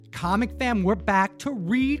Comic Fam, we're back to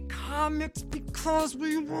read comics because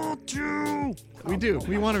we want to. We do.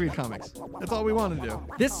 We want to read comics. That's all we want to do.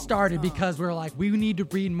 This started because we're like, we need to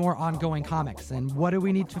read more ongoing comics. And what do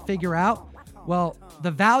we need to figure out? Well,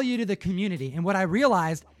 the value to the community. And what I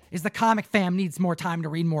realized is the Comic Fam needs more time to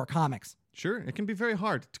read more comics. Sure, it can be very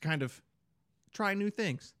hard to kind of try new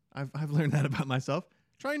things. I've learned that about myself.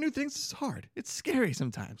 Trying new things is hard. It's scary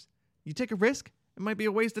sometimes. You take a risk, it might be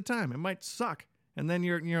a waste of time. It might suck. And then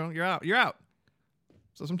you're out.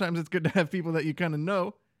 So sometimes it's good to have people that you kind of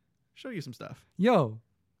know show you some stuff. Yo,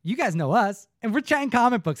 you guys know us, and we're chatting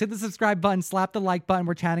comic books. Hit the subscribe button, slap the like button.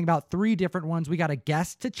 We're chatting about 3 different ones. We got a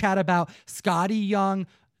guest to chat about Scotty Young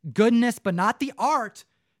goodness, but not the art.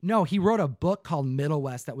 No, he wrote a book called Middle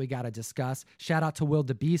West that we got to discuss. Shout out to Will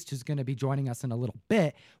DeBeast, who's going to be joining us in a little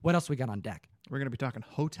bit. What else we got on deck? We're going to be talking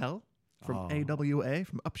Hotel from AWA,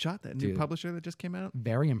 from Upshot, that new publisher that just came out.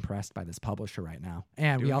 Very impressed by this publisher right now.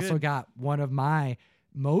 And we also got one of my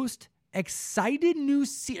most excited new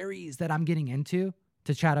series that I'm getting into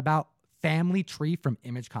to chat about, Family Tree from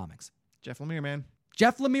Image Comics. Jeff Lemire, man.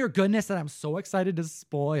 Jeff Lemire goodness that I'm so excited to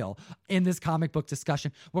spoil in this comic book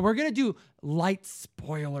discussion. Well, we're going to do light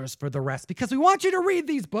spoilers for the rest because we want you to read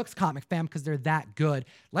these books, Comic Fam, because they're that good.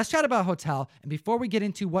 Let's chat about Hotel. And before we get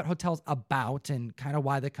into what Hotel's about and kind of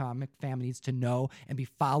why the Comic Fam needs to know and be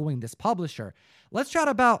following this publisher, let's chat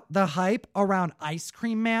about the hype around Ice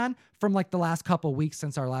Cream Man from like the last couple weeks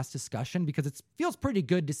since our last discussion, because it feels pretty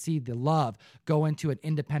good to see the love go into an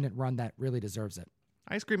independent run that really deserves it.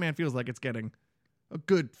 Ice Cream Man feels like it's getting a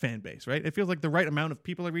good fan base, right? It feels like the right amount of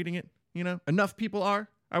people are reading it, you know? Enough people are.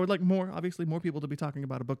 I would like more people to be talking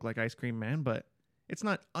about a book like Ice Cream Man, but it's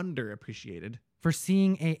not underappreciated. For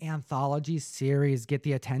seeing an anthology series get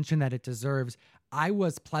the attention that it deserves, I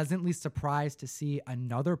was pleasantly surprised to see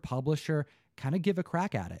another publisher kind of give a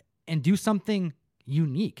crack at it and do something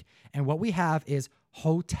unique. And what we have is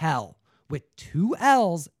Hotel with 2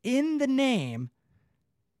 L's in the name.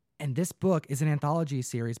 And this book is an anthology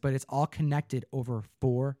series, but it's all connected over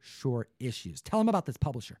 4 short issues. Tell them about this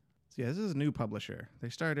publisher. So yeah, this is a new publisher. They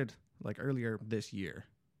started like earlier this year.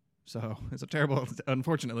 So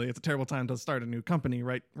unfortunately, it's a terrible time to start a new company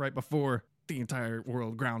right before the entire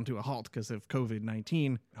world ground to a halt because of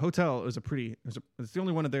COVID-19. Hotel is it's the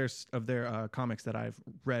only one of their comics that I've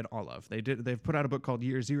read all of. They've put out a book called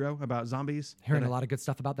Year Zero about zombies. Hearing a lot of good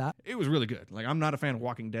stuff about that. It was really good. Like, I'm not a fan of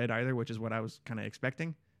Walking Dead either, which is what I was kind of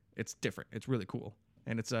expecting. It's different. It's really cool.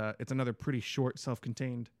 And it's another pretty short,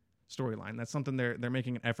 self-contained storyline. That's something they're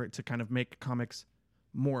making an effort to kind of make comics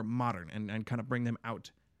more modern and kind of bring them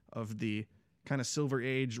out of the kind of Silver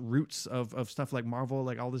Age roots of stuff like Marvel,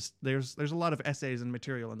 like all this. There's a lot of essays and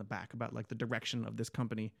material in the back about like the direction of this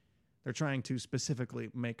company. They're trying to specifically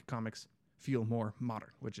make comics feel more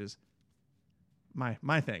modern, which is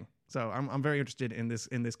my thing. So I'm very interested in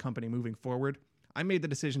this company moving forward. I made the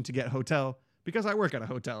decision to get Hotel because I work at a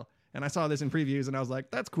hotel, and I saw this in previews, and I was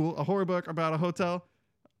like, that's cool. A horror book about a hotel.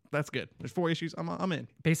 That's good. There's 4 issues. I'm in.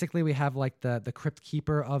 Basically, we have like the crypt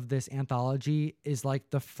keeper of this anthology is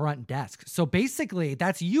like the front desk. So basically,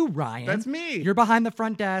 that's you, Ryan. That's me. You're behind the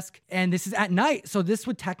front desk, and this is at night. So this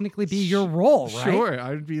would technically be your role, right? Sure.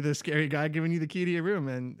 I would be the scary guy giving you the key to your room,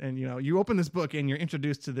 and you know, you open this book and you're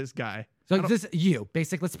introduced to this guy. So this you.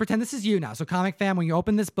 Basically, let's pretend this is you now. So Comic Fam, when you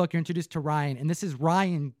open this book, you're introduced to Ryan, and this is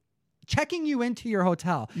Ryan checking you into your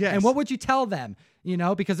hotel. Yes. And what would you tell them? You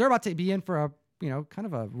know, because they're about to be in for a kind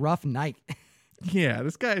of a rough night. Yeah,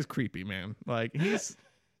 this guy is creepy, man. Like, he's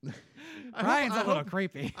Ryan's a little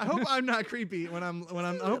creepy. I hope I'm not creepy I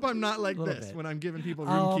hope I'm not like this bit. when I'm giving people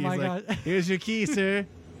room keys. Like, here's your key, sir.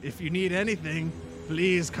 If you need anything,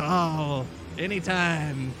 please call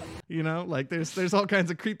anytime. You know, like there's all kinds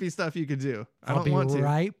of creepy stuff you could do. I don't want to. I'll be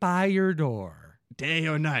right by your door. Day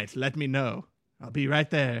or night, let me know. I'll be right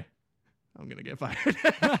there. I'm going to get fired.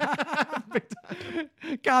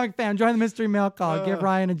 Comic Fam, join the mystery mail call. Give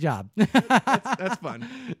Ryan a job. That's fun.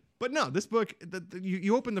 But no, this book,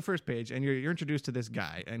 you open the first page and you're introduced to this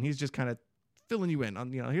guy, and he's just kind of filling you in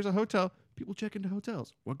on, here's a hotel. People check into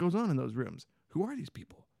hotels. What goes on in those rooms? Who are these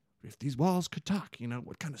people? If these walls could talk,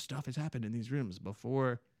 what kind of stuff has happened in these rooms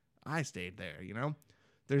before I stayed there,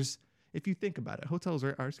 if you think about it, hotels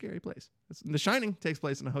are a scary place. The Shining takes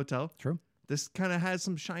place in a hotel. True. This kind of has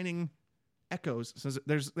some Shining echoes.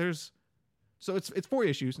 So it's 4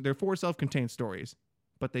 issues. They're 4 self-contained stories,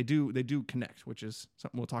 but they do connect, which is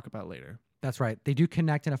something we'll talk about later. That's right. They do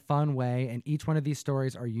connect in a fun way, and each one of these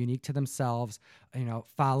stories are unique to themselves,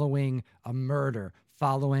 following a murder,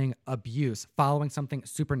 following abuse, following something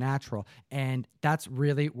supernatural. And that's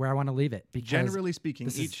really where I want to leave it. Because generally speaking,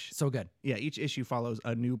 this each is so good. each issue follows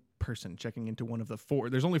a new person checking into one of the 4.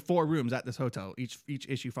 There's only 4 rooms at this hotel. Each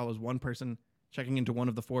issue follows one person checking into one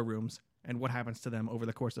of the 4 rooms and what happens to them over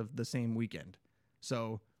the course of the same weekend.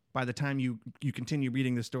 So by the time you continue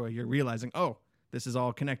reading the story, you're realizing, oh, this is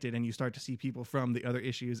all connected, and you start to see people from the other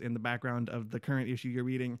issues in the background of the current issue you're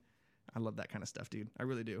reading. I love that kind of stuff, dude. I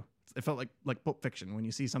really do. It felt like Pulp Fiction when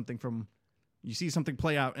you see something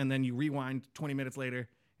play out and then you rewind 20 minutes later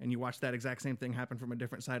and you watch that exact same thing happen from a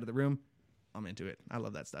different side of the room. I'm into it. I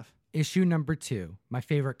love that stuff. Issue number 2, my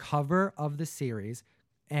favorite cover of the series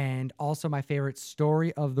and also my favorite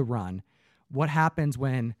story of the run. What happens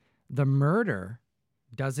when the murder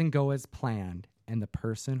doesn't go as planned and the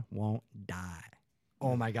person won't die?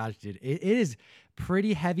 Oh my gosh, dude. It is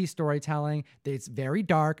pretty heavy storytelling. It's very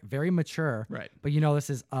dark, very mature. Right. But this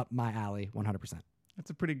is up my alley 100%. It's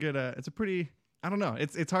a pretty good I don't know.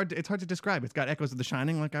 It's hard to describe. It's got echoes of The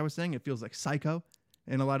Shining, like I was saying. It feels like Psycho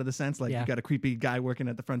in a lot of the sense. Like you got a creepy guy working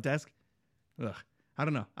at the front desk. Ugh. I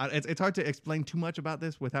don't know. It's hard to explain too much about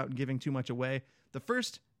this without giving too much away. The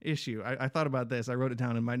first issue, I thought about this. I wrote it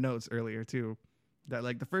down in my notes earlier too. That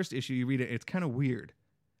like the first issue, you read it, it's kind of weird.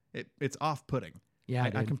 It's off-putting. Yeah,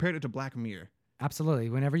 I compared it to Black Mirror. Absolutely.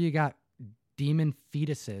 Whenever you got demon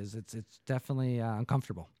fetuses, it's definitely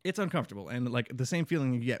uncomfortable. It's uncomfortable, and like the same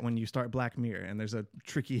feeling you get when you start Black Mirror, and there's a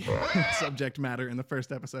tricky subject matter in the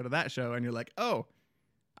first episode of that show, and you're like, oh,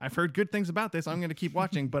 I've heard good things about this. I'm going to keep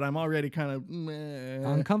watching, but I'm already kind of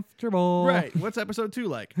uncomfortable. Right. What's episode 2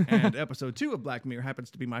 like? And episode 2 of Black Mirror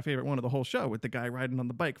happens to be my favorite one of the whole show, with the guy riding on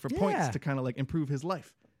the bike for points to kind of like improve his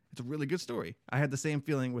life. It's a really good story. I had the same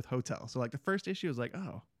feeling with Hotel. So like the first issue was like,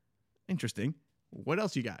 oh, interesting. What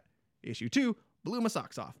else you got? Issue 2 blew my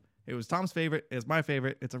socks off. It was Tom's favorite. It's my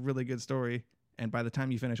favorite. It's a really good story. And by the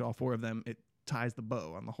time you finish all 4 of them, it ties the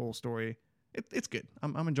bow on the whole story. It's good.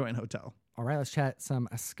 I'm enjoying Hotel. All right, let's chat some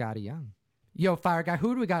Scotty Young. Yo, Fire Guy,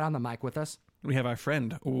 who do we got on the mic with us? We have our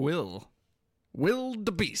friend Will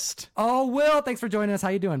the Beast. Oh, Will, thanks for joining us. How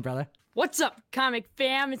you doing, brother? What's up, comic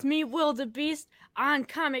fam? It's me, Will the Beast, on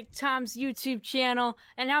Comic Tom's YouTube channel,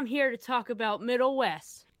 and I'm here to talk about Middle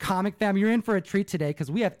West. Comic fam, you're in for a treat today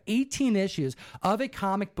because we have 18 issues of a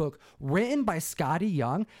comic book written by Scotty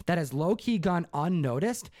Young that has low-key gone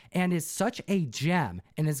unnoticed and is such a gem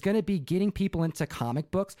and is going to be getting people into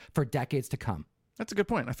comic books for decades to come. That's a good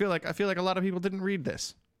point. I feel like a lot of people didn't read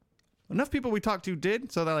this. Enough people we talked to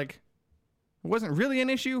did, so that like it wasn't really an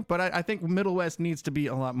issue, but I think Middle West needs to be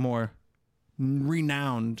a lot more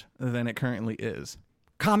renowned than it currently is.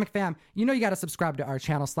 Comic fam, you got to subscribe to our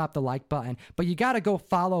channel, slap the like button, but you got to go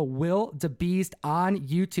follow Will the Beast on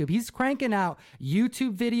YouTube. He's cranking out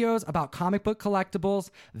YouTube videos about comic book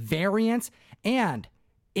collectibles, variants, and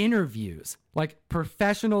interviews, like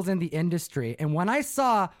professionals in the industry. And when I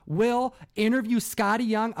saw Will interview Scotty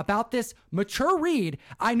Young about this mature read,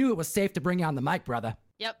 I knew it was safe to bring you on the mic, brother.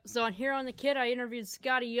 Yep, so on Here on the Kid, I interviewed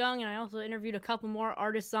Scotty Young, and I also interviewed a couple more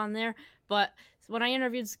artists on there. But when I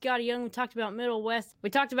interviewed Scotty Young, we talked about Middle West. We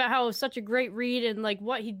talked about how it was such a great read and like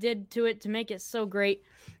what he did to it to make it so great.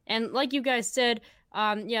 And like you guys said,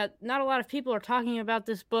 not a lot of people are talking about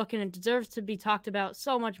this book, and it deserves to be talked about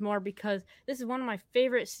so much more because this is one of my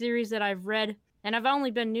favorite series that I've read. And I've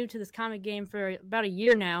only been new to this comic game for about a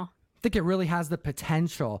year now. I think it really has the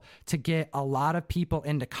potential to get a lot of people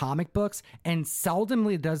into comic books, and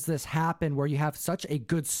seldomly does this happen where you have such a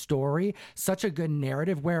good story, such a good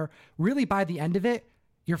narrative where really by the end of it,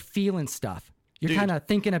 you're feeling stuff. You're kind of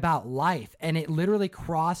thinking about life, and it literally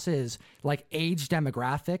crosses like age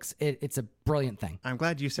demographics. It's a brilliant thing. I'm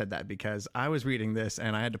glad you said that because I was reading this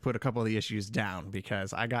and I had to put a couple of the issues down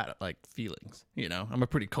because I got like feelings, I'm a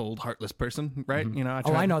pretty cold, heartless person, right?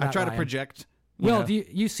 Mm-hmm. I know that, I try Ryan. to project. Will, do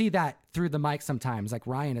you see that through the mic sometimes? Like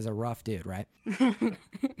Ryan is a rough dude, right?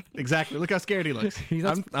 Exactly. Look how scared he looks.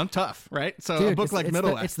 I'm tough, right? So dude, a book like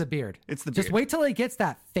Middle West. It's the beard. It's the beard. Just wait till he gets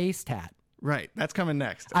that face tat. Right. That's coming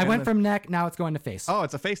next. I went from neck, now it's going to face. Oh,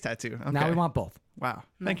 it's a face tattoo. Okay. Now we want both. Wow.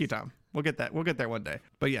 Thank you, Tom. We'll get that. We'll get there one day.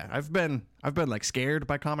 But yeah, I've been like scared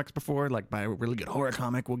by comics before, like by a really good horror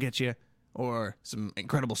comic will get you, or some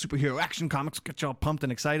incredible superhero action comics will get you all pumped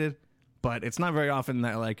and excited. But it's not very often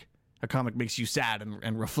that like a comic makes you sad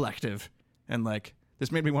and reflective. And like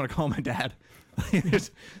this made me want to call my dad. There's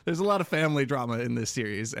a lot of family drama in this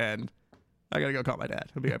series, and I gotta go call my dad.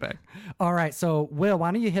 He'll be right back. All right. So Will,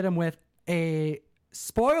 why don't you hit him with a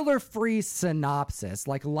spoiler-free synopsis,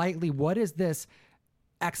 like lightly, what is this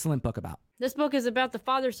excellent book about? This book is about the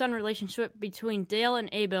father-son relationship between Dale and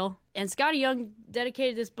Abel. And Scotty Young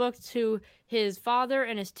dedicated this book to his father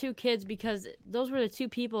and his 2 kids because those were the 2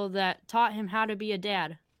 people that taught him how to be a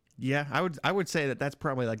dad. Yeah, I would say that that's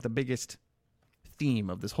probably like the biggest theme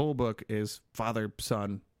of this whole book is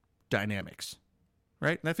father-son dynamics.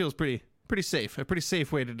 Right? That feels pretty safe. A pretty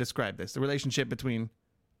safe way to describe this. The relationship between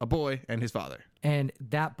a boy and his father. And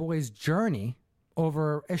that boy's journey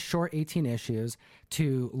over a short 18 issues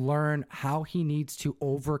to learn how he needs to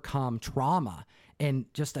overcome trauma and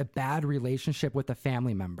just a bad relationship with a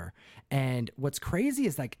family member. And what's crazy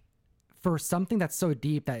is like for something that's so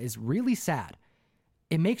deep that is really sad,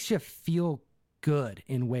 it makes you feel good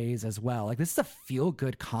in ways as well. Like this is a feel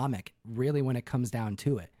good comic really when it comes down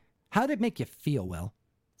to it. How did it make you feel, Will?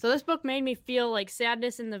 So this book made me feel like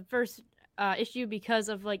sadness in the first issue because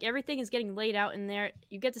of like everything is getting laid out in there.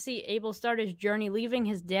 You get to see Abel start his journey, leaving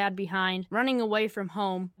his dad behind, running away from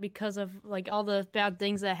home because of like all the bad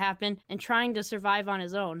things that happen, and trying to survive on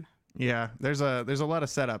his own. Yeah, there's a lot of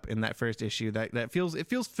setup in that first issue that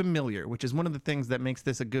feels familiar, which is one of the things that makes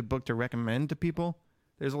this a good book to recommend to people.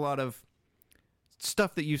 There's a lot of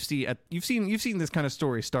stuff that you've seen this kind of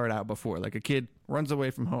story start out before. Like a kid runs away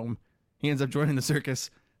from home, he ends up joining the circus.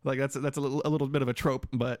 Like that's a little bit of a trope,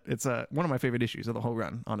 but it's one of my favorite issues of the whole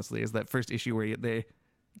run. Honestly, is that first issue where they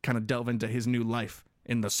kind of delve into his new life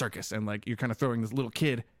in the circus, and like you're kind of throwing this little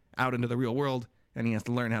kid out into the real world, and he has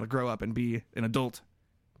to learn how to grow up and be an adult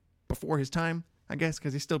before his time, I guess,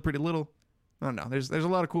 because he's still pretty little. I don't know. There's a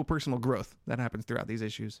lot of cool personal growth that happens throughout these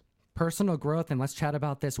issues. Personal growth, and let's chat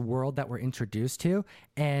about this world that we're introduced to.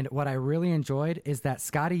 And what I really enjoyed is that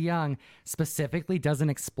Scotty Young specifically doesn't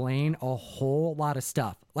explain a whole lot of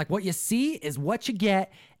stuff. Like what you see is what you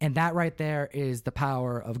get, and that right there is the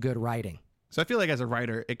power of good writing. So I feel like as a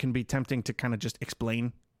writer, it can be tempting to kind of just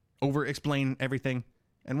over-explain everything.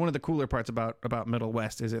 And one of the cooler parts about Middle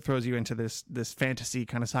West is it throws you into this fantasy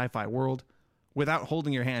kind of sci-fi world without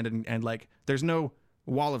holding your hand, and like there's no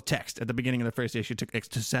wall of text at the beginning of the first issue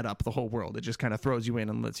to set up the whole world. It just kind of throws you in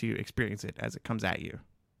and lets you experience it as it comes at you.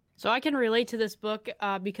 So I can relate to this book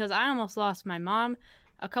because I almost lost my mom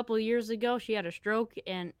a couple of years ago. She had a stroke,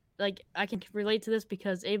 and like I can relate to this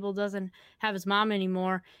because Abel doesn't have his mom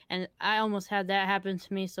anymore, and I almost had that happen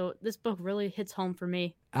to me. So this book really hits home for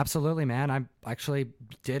me. Absolutely, man. I actually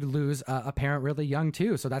did lose a parent really young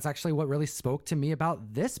too. So that's actually what really spoke to me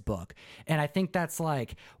about this book. And I think that's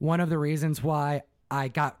like one of the reasons why I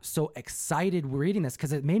got so excited reading this,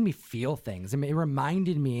 because it made me feel things. It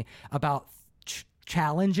reminded me about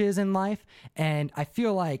challenges in life. And I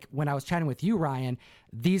feel like when I was chatting with you, Ryan,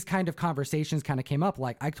 these kind of conversations kind of came up.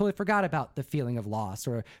 Like I totally forgot about the feeling of loss,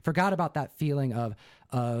 or forgot about that feeling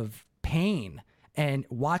of pain. And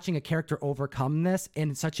watching a character overcome this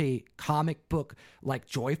in such a comic book like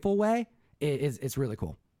joyful way it's really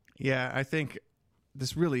cool. Yeah, I think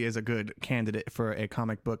this really is a good candidate for a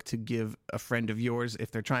comic book to give a friend of yours if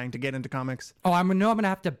they're trying to get into comics. Oh, I'm going to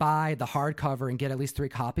have to buy the hardcover and get at least 3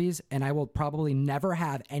 copies, and I will probably never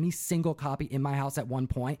have any single copy in my house at one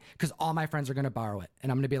point because all my friends are going to borrow it, and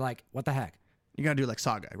I'm going to be like, what the heck? You gotta do like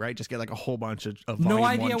Saga, right? Just get like a whole bunch of no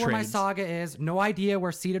idea where trades. my Saga is. No idea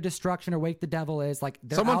where Seed of Destruction or Wake the Devil is. Like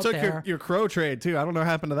someone out took there. your Crow trade too. I don't know what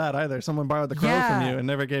happened to that either. Someone borrowed the Crow from you and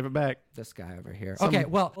never gave it back. This guy over here. Okay,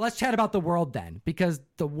 well, let's chat about the world then, because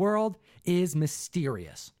the world is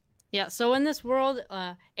mysterious. Yeah, so in this world,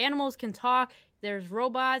 animals can talk. There's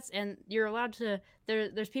robots, and you're allowed to.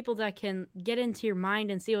 There's people that can get into your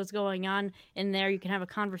mind and see what's going on in there. You can have a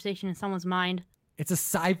conversation in someone's mind. It's a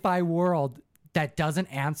sci-fi world that doesn't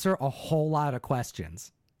answer a whole lot of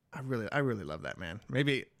questions. I really love that, man.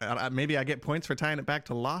 Maybe I get points for tying it back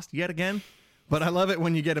to Lost yet again, but I love it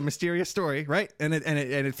when you get a mysterious story, right? And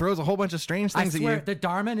it throws a whole bunch of strange things I swear, at you. The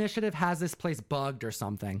Dharma Initiative has this place bugged or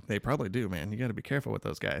something. They probably do, man. You got to be careful with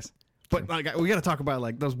those guys. But like, we got to talk about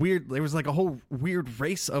like those weird. There was like a whole weird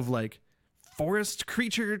race of like forest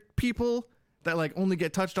creature people that like only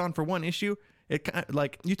get touched on for one issue. It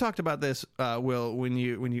like you talked about this, Will, when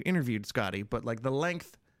you interviewed Scotty, but like the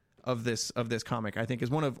length of this comic, I think, is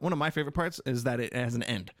one of my favorite parts, is that it has an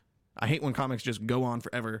end. I hate when comics just go on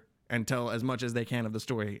forever and tell as much as they can of the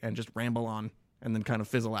story and just ramble on and then kind of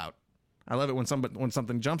fizzle out. I love it when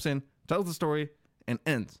something jumps in, tells the story, and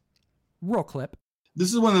ends. Roll clip.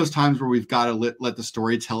 This is one of those times where we've got to let the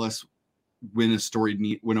story tell us when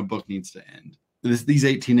a book needs to end. These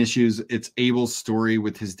 18 issues, it's Abel's story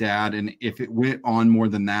with his dad, and if it went on more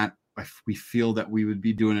than that, we feel that we would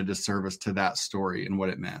be doing a disservice to that story and what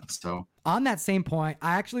it meant. So on that same point,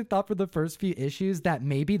 I actually thought for the first few issues that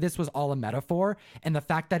maybe this was all a metaphor, and the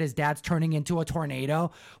fact that his dad's turning into a tornado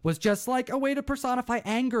was just like a way to personify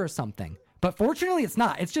anger or something. But fortunately, it's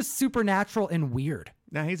not. It's just supernatural and weird.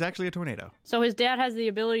 Now he's actually a tornado. So his dad has the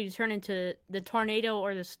ability to turn into the tornado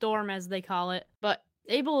or the storm, as they call it. But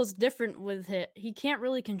Abel is different with it. He can't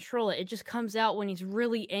really control it. It just comes out when he's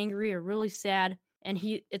really angry or really sad. And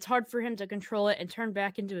it's hard for him to control it and turn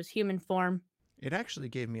back into his human form. It actually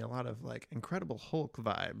gave me a lot of like Incredible Hulk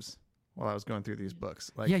vibes while I was going through these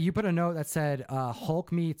books. Like, yeah, you put a note that said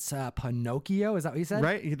Hulk meets Pinocchio. Is that what you said?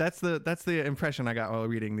 right? That's the impression I got while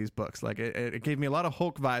reading these books. Like it gave me a lot of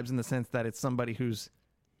Hulk vibes in the sense that it's somebody who's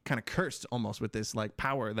kind of cursed almost with this like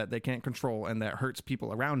power that they can't control and that hurts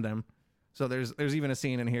people around them. So there's even a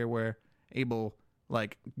scene in here where Abel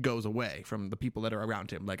like goes away from the people that are around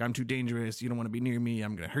him. Like, I'm too dangerous. You don't want to be near me.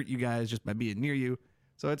 I'm going to hurt you guys just by being near you.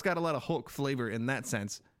 So it's got a lot of Hulk flavor in that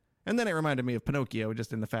sense. And then it reminded me of Pinocchio,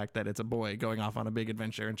 just in the fact that it's a boy going off on a big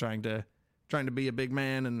adventure and trying to be a big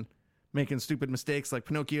man and making stupid mistakes like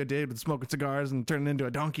Pinocchio did with smoking cigars and turning into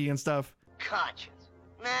a donkey and stuff. Conscience.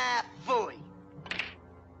 Nah, phooey.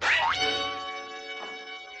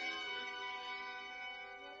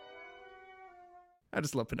 I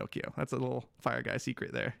just love Pinocchio. That's a little Fire Guy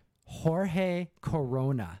secret there. Jorge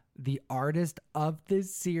Corona, the artist of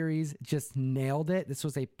this series, just nailed it. This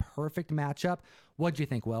was a perfect matchup. What'd you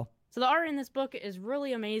think, Will? So the art in this book is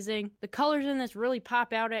really amazing. The colors in this really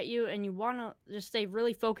pop out at you, and you want to just stay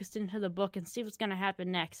really focused into the book and see what's going to happen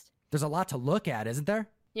next. There's a lot to look at, isn't there?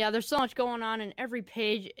 Yeah, there's so much going on in every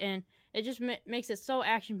page, and it just makes it so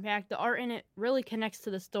action-packed. The art in it really connects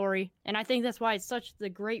to the story, and I think that's why it's such the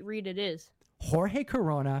great read it is. Jorge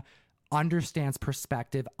Corona understands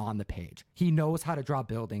perspective on the page. He knows how to draw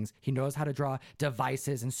buildings. He knows how to draw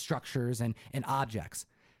devices and structures and objects.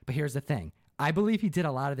 But here's the thing. I believe he did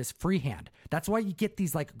a lot of this freehand. That's why you get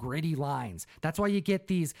these like gritty lines. That's why you get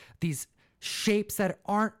these shapes that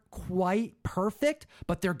aren't quite perfect,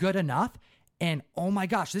 but they're good enough. And oh my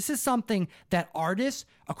gosh, this is something that artists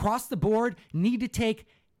across the board need to take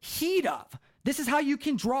heed of. This is how you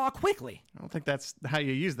can draw quickly. I don't think that's how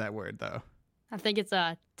you use that word, though. I think it's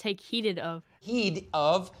take heeded of. Heed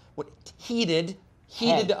of what? Heeded of.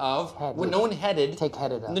 Headed. What no one headed. Take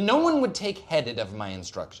headed of. No one would take headed of my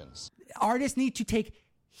instructions. Artists need to take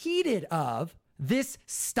heeded of this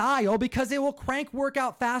style because it will crank work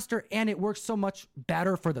out faster and it works so much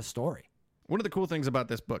better for the story. One of the cool things about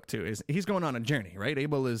this book, too, is he's going on a journey, right?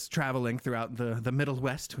 Abel is traveling throughout the Middle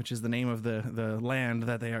West, which is the name of the land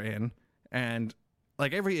that they are in. And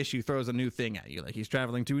like every issue throws a new thing at you. Like he's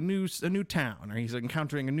traveling to a new town, or he's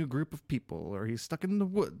encountering a new group of people, or he's stuck in the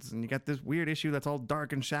woods, and you got this weird issue that's all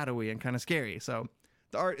dark and shadowy and kind of scary. So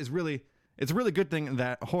the art is it's a really good thing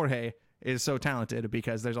that Jorge is so talented,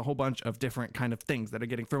 because there's a whole bunch of different kind of things that are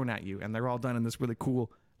getting thrown at you, and they're all done in this really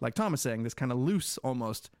cool, like Tom is saying, this kind of loose,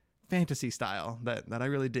 almost fantasy style that I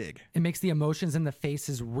really dig. It makes the emotions in the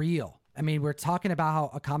faces real. I mean, we're talking about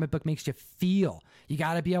how a comic book makes you feel. You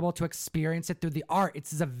got to be able to experience it through the art.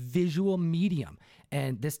 It's a visual medium.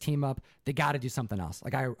 And this team up, they got to do something else.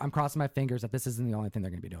 Like I'm crossing my fingers that this isn't the only thing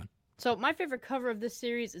they're going to be doing. So my favorite cover of this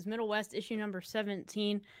series is Middle West issue number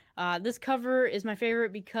 17. This cover is my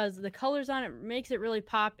favorite because the colors on it makes it really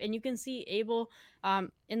pop, and you can see Abel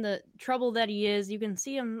in the trouble that he is. You can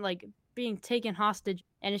see him like being taken hostage,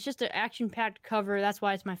 and it's just an action-packed cover. That's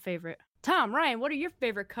why it's my favorite. Tom, Ryan, what are your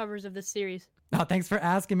favorite covers of this series? Oh, thanks for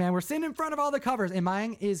asking, man. We're sitting in front of all the covers, and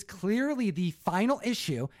mine is clearly the final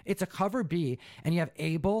issue. It's a cover B, and you have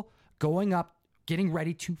Abel going up, getting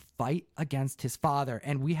ready to fight against his father.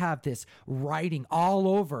 And we have this writing all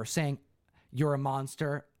over saying, "You're a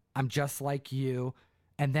monster. I'm just like you."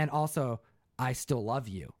 And then also, "I still love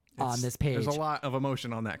you" on this page. There's a lot of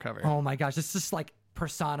emotion on that cover. Oh my gosh. This just like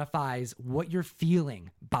personifies what you're feeling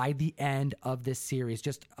by the end of this series.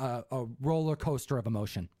 Just a roller coaster of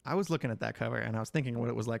emotion. I was looking at that cover and I was thinking what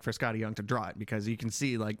it was like for Scotty Young to draw it, because you can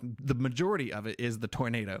see like the majority of it is the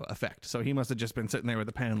tornado effect. So he must have just been sitting there with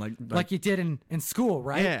a pen like you did in school,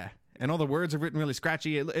 right? Yeah. And all the words are written really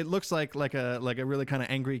scratchy. It looks like a really kind of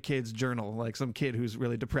angry kid's journal, like some kid who's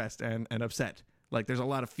really depressed and upset. Like there's a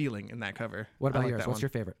lot of feeling in that cover. What about I like yours? that What's one. your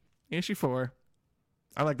favorite? Issue 4.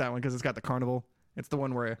 I like that one because it's got the carnival. It's the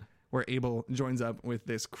one where Abel joins up with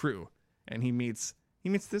this crew, and he meets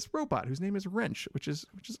this robot whose name is Wrench, which is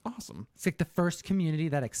awesome. It's like the first community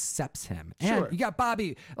that accepts him. And Sure. you got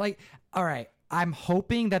Bobby. Like, all right, I'm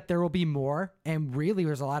hoping that there will be more. And really,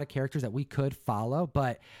 there's a lot of characters that we could follow.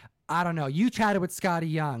 But I don't know. You chatted with Scotty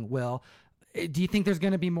Young, Will. Do you think there's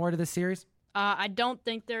going to be more to this series? I don't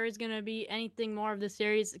think there is going to be anything more of the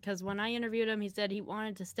series, because when I interviewed him, he said he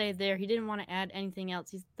wanted to stay there. He didn't want to add anything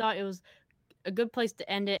else. He thought it was a good place to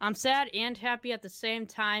end it. I'm sad and happy at the same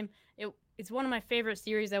time. It's one of my favorite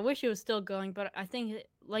series. I wish it was still going, but I think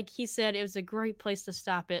like he said, it was a great place to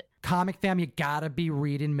stop it. Comic fam, you gotta be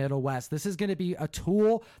reading Middle West. This is gonna be a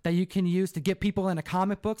tool that you can use to get people into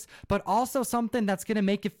comic books, but also something that's gonna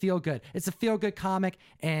make you feel good. It's a feel-good comic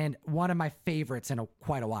and one of my favorites in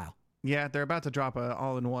quite a while. Yeah, they're about to drop a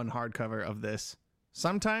all-in-one hardcover of this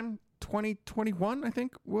sometime 2021, I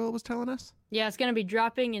think Will was telling us. Yeah, it's going to be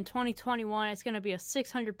dropping in 2021. It's going to be a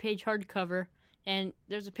 600-page hardcover, and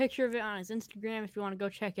there's a picture of it on his Instagram if you want to go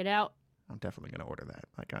check it out. I'm definitely going to order that.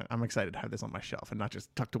 Like, I'm excited to have this on my shelf and not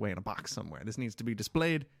just tucked away in a box somewhere. This needs to be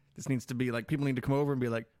displayed. This needs to be like, people need to come over and be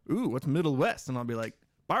like, ooh, what's Middle West? And I'll be like,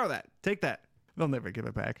 borrow that, take that. They'll never give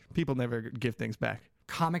it back. People never give things back.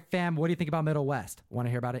 Comic fam, what do you think about Middle West? Want to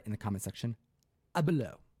hear about it in the comment section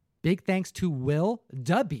below. Big thanks to Will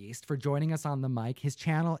Da Beast for joining us on the mic. His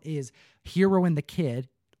channel is Hero and the Kid.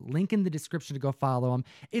 Link in the description to go follow him.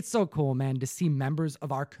 It's so cool, man, to see members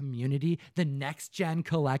of our community, the next gen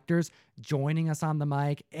collectors, joining us on the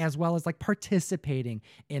mic, as well as like participating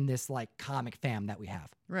in this like comic fam that we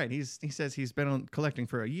have. Right. He says he's been on collecting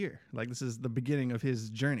for a year. Like, this is the beginning of his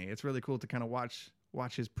journey. It's really cool to kind of watch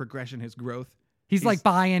his progression, his growth. He's like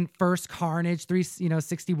buying First Carnage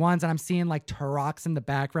 361s, and I'm seeing like Turok's in the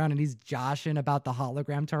background, and he's joshing about the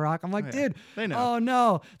hologram Turok. I'm like, dude, they know. Oh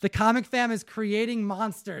no, the comic fam is creating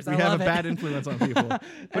monsters. We have a bad influence on people.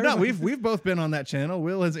 But no, we've both been on that channel.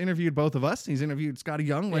 Will has interviewed both of us. He's interviewed Scotty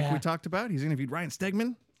Young, like we talked about. He's interviewed Ryan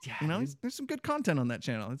Stegman. Yeah, you know, there's some good content on that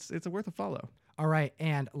channel. It's worth a follow. All right,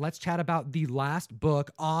 and let's chat about the last book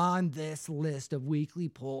on this list of weekly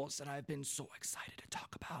polls that I've been so excited to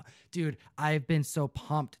talk about. Dude, I've been so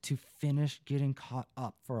pumped to finish getting caught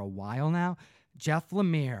up for a while now. Jeff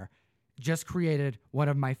Lemire just created one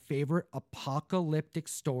of my favorite apocalyptic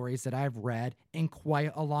stories that I've read in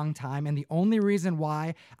quite a long time. And the only reason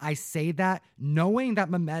why I say that, knowing that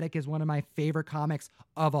Memetic is one of my favorite comics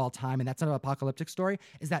of all time, and that's an apocalyptic story,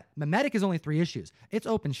 is that Memetic is only 3 issues. It's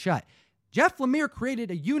open shut. Jeff Lemire created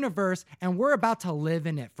a universe, and we're about to live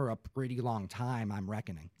in it for a pretty long time, I'm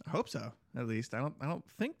reckoning. I hope so, at least. I don't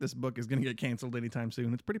think this book is going to get canceled anytime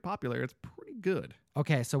soon. It's pretty popular. It's pretty good.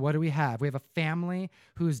 Okay, so what do we have? We have a family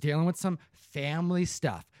who's dealing with some family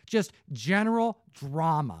stuff. Just general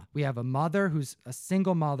drama. We have a mother who's a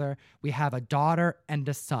single mother. We have a daughter and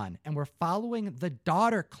a son. And we're following the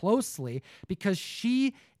daughter closely because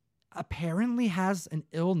she apparently has an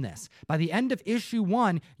illness. By the end of issue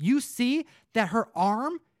 1, you see that her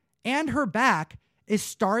arm and her back is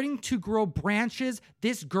starting to grow branches.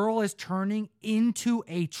 This girl is turning into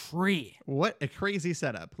a tree. What a crazy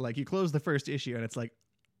setup. Like, you close the first issue and it's like,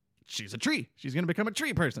 she's a tree. She's going to become a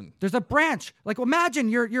tree person. There's a branch. Like, imagine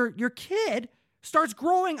your kid starts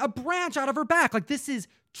growing a branch out of her back. Like, this is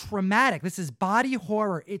traumatic. This is body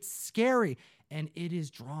horror. It's scary. And it is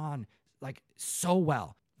drawn like so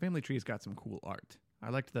well. Family Tree's got some cool art. I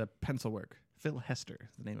liked the pencil work. Phil Hester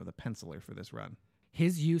is the name of the penciler for this run.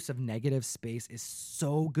 His use of negative space is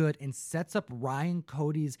so good and sets up Ryan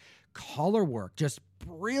Cody's color work just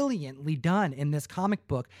brilliantly done in this comic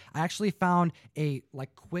book. I actually found a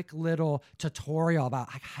quick little tutorial about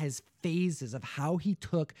his phases of how he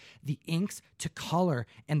took the inks to color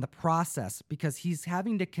and the process, because he's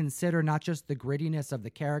having to consider not just the grittiness of the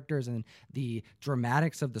characters and the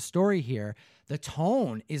dramatics of the story here. The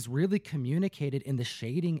tone is really communicated in the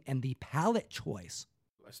shading and the palette choice.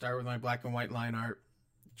 I start with my black and white line art,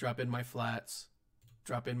 drop in my flats,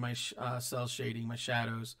 drop in my cell shading, my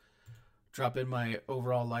shadows, drop in my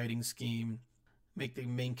overall lighting scheme, make the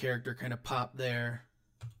main character kind of pop there,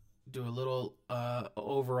 do a little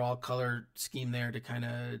overall color scheme there to kind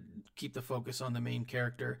of keep the focus on the main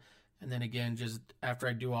character. And then again, just after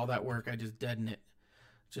I do all that work, I just deaden it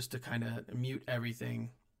just to kind of mute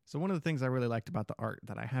everything. So one of the things I really liked about the art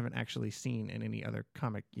that I haven't actually seen in any other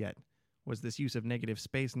comic yet was this use of negative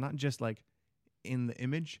space, not just like in the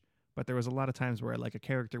image, but there was a lot of times where like a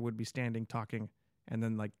character would be standing talking and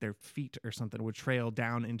then like their feet or something would trail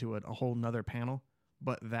down into a whole nother panel,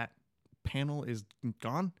 but that panel is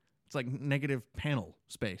gone. It's like negative panel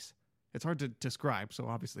space. It's hard to describe, so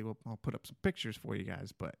obviously I'll put up some pictures for you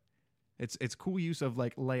guys, but it's cool use of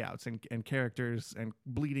like layouts and characters and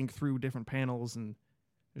bleeding through different panels, and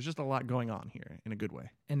there's just a lot going on here in a good way.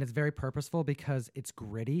 And it's very purposeful because it's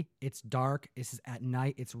gritty, it's dark, it's at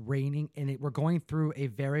night, it's raining, and we're going through a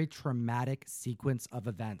very traumatic sequence of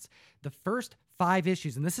events. The first 5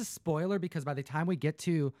 issues, and this is spoiler because by the time we get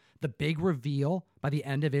to the big reveal by the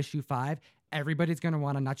end of issue 5, everybody's going to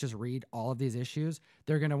want to not just read all of these issues,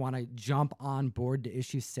 they're going to want to jump on board to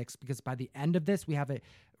issue 6, because by the end of this, we have a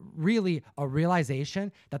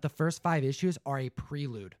realization that the first 5 issues are a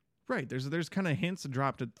prelude Right. There's kind of hints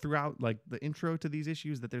dropped throughout like the intro to these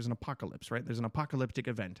issues that there's an apocalypse, right? There's an apocalyptic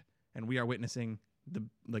event, and we are witnessing the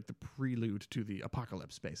prelude to the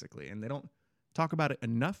apocalypse, basically. And they don't talk about it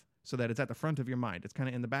enough so that it's at the front of your mind. It's kind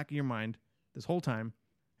of in the back of your mind this whole time.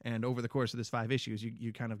 And over the course of this 5 issues,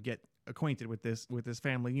 you kind of get acquainted with this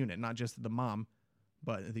family unit, not just the mom,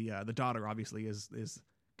 but the daughter obviously is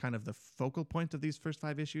kind of the focal point of these first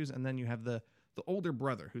 5 issues, and then you have the older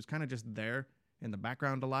brother who's kind of just there in the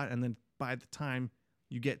background a lot, and then by the time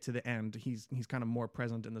you get to the end, he's kind of more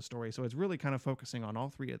present in the story. So it's really kind of focusing on all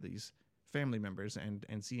 3 of these family members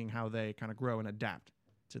and seeing how they kind of grow and adapt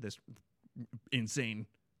to this insane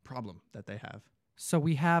problem that they have. So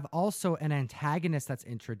we have also an antagonist that's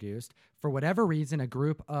introduced. For whatever reason, a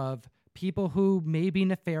group of people who may be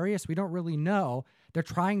nefarious, we don't really know. They're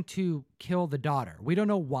trying to kill the daughter. We don't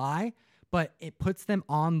know why, but it puts them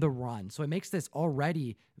on the run. So it makes this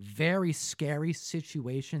already very scary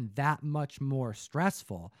situation that much more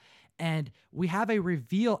stressful. And we have a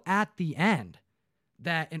reveal at the end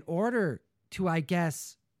that in order to, I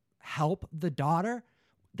guess, help the daughter,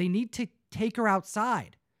 they need to take her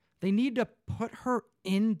outside. They need to put her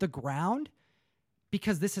in the ground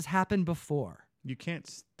because this has happened before. You can't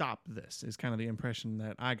stop this is kind of the impression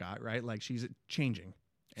that I got, right? Like she's changing.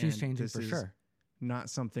 She's And changing this for is sure.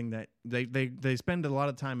 Not something that they spend a lot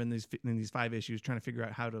of time in these 5 issues trying to figure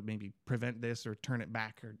out how to maybe prevent this or turn it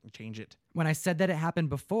back or change it. When I said that it happened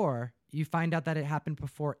before, you find out that it happened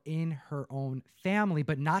before in her own family,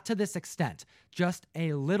 but not to this extent, just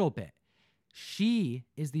a little bit. She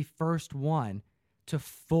is the first one to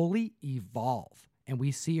fully evolve, and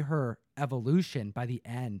we see her evolution by the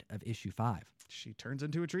end of issue 5. She turns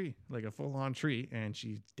into a tree, like a full-on tree, and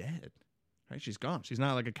she's dead. Right? She's gone. She's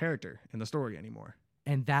not like a character in the story anymore.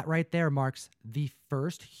 And that right there marks the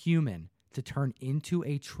first human to turn into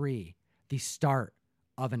a tree, the start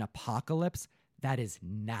of an apocalypse that is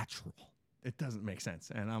natural. It doesn't make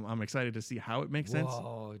sense, and I'm excited to see how it makes sense.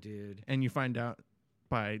 Whoa, dude. And you find out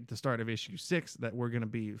by the start of issue 6 that we're going to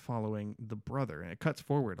be following the brother, and it cuts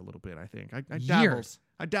forward a little bit. I think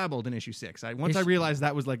I dabbled in issue 6. Once I realized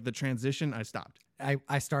that was like the transition, I stopped.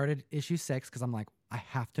 I started issue 6 because I'm like, I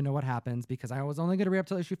have to know what happens because I was only going to read up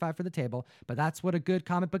till issue 5 for the table, but that's what a good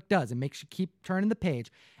comic book does. It makes you keep turning the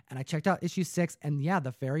page. And I checked out issue 6, and yeah,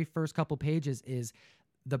 the very first couple pages is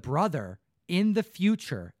the brother in the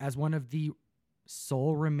future as one of the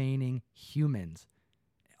sole remaining humans.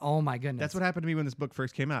 Oh my goodness. That's what happened to me when this book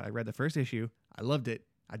first came out. I read the first issue. I loved it.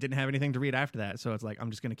 I didn't have anything to read after that. So it's like, I'm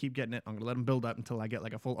just going to keep getting it. I'm going to let them build up until I get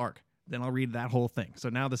like a full arc. Then I'll read that whole thing. So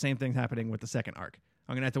now the same thing's happening with the second arc.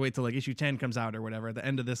 I'm going to have to wait till like issue 10 comes out or whatever at the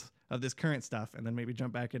end of this current stuff, and then maybe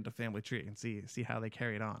jump back into Family Tree and see how they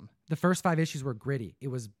carry it on. The first 5 issues were gritty. It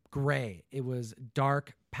was gray. It was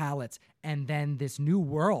dark palettes. And then this new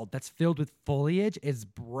world that's filled with foliage is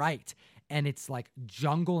bright. And it's like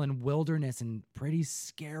jungle and wilderness and pretty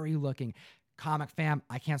scary looking. Comic fam,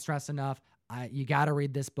 I can't stress enough. You got to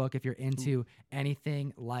read this book if you're into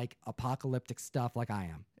anything like apocalyptic stuff like I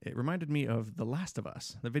am. It reminded me of The Last of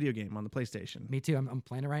Us, the video game on the PlayStation. Me too. I'm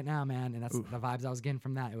playing it right now, man, and that's the vibes I was getting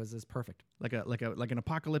from that. It was perfect. Like an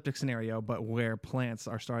apocalyptic scenario, but where plants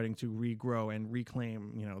are starting to regrow and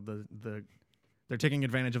reclaim. You know, they're taking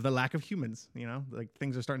advantage of the lack of humans. You know, like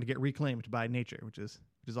things are starting to get reclaimed by nature, which is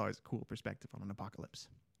always a cool perspective on an apocalypse.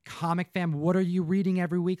 Comic fam, what are you reading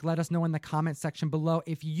every week? Let us know in the comment section below.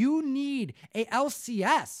 If you need a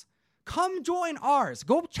LCS, come join ours.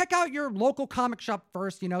 Go check out your local comic shop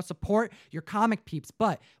first, support your comic peeps.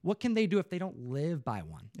 But what can they do if they don't live by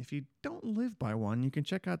one? If you don't live by one, you can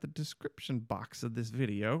check out the description box of this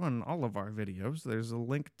video and all of our videos. There's a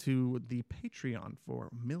link to the Patreon for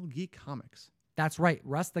Milgeek Comics. That's right.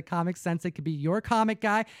 Russ, the comic sensei, could be your comic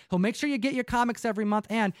guy. He'll make sure you get your comics every month,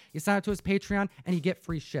 and you sign up to his Patreon, and you get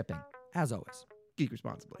free shipping, as always. Geek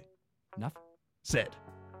responsibly. Enough said.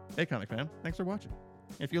 Hey, comic fan, thanks for watching.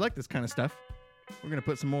 If you like this kind of stuff, we're going to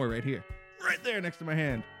put some more right here. Right there next to my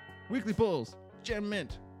hand. Weekly Pulls, Gem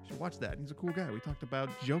Mint. You should watch that. He's a cool guy. We talked about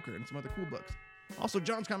Joker and some other cool books. Also,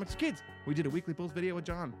 John's Comics Kids. We did a Weekly Pulls video with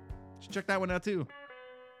John. You should check that one out, too.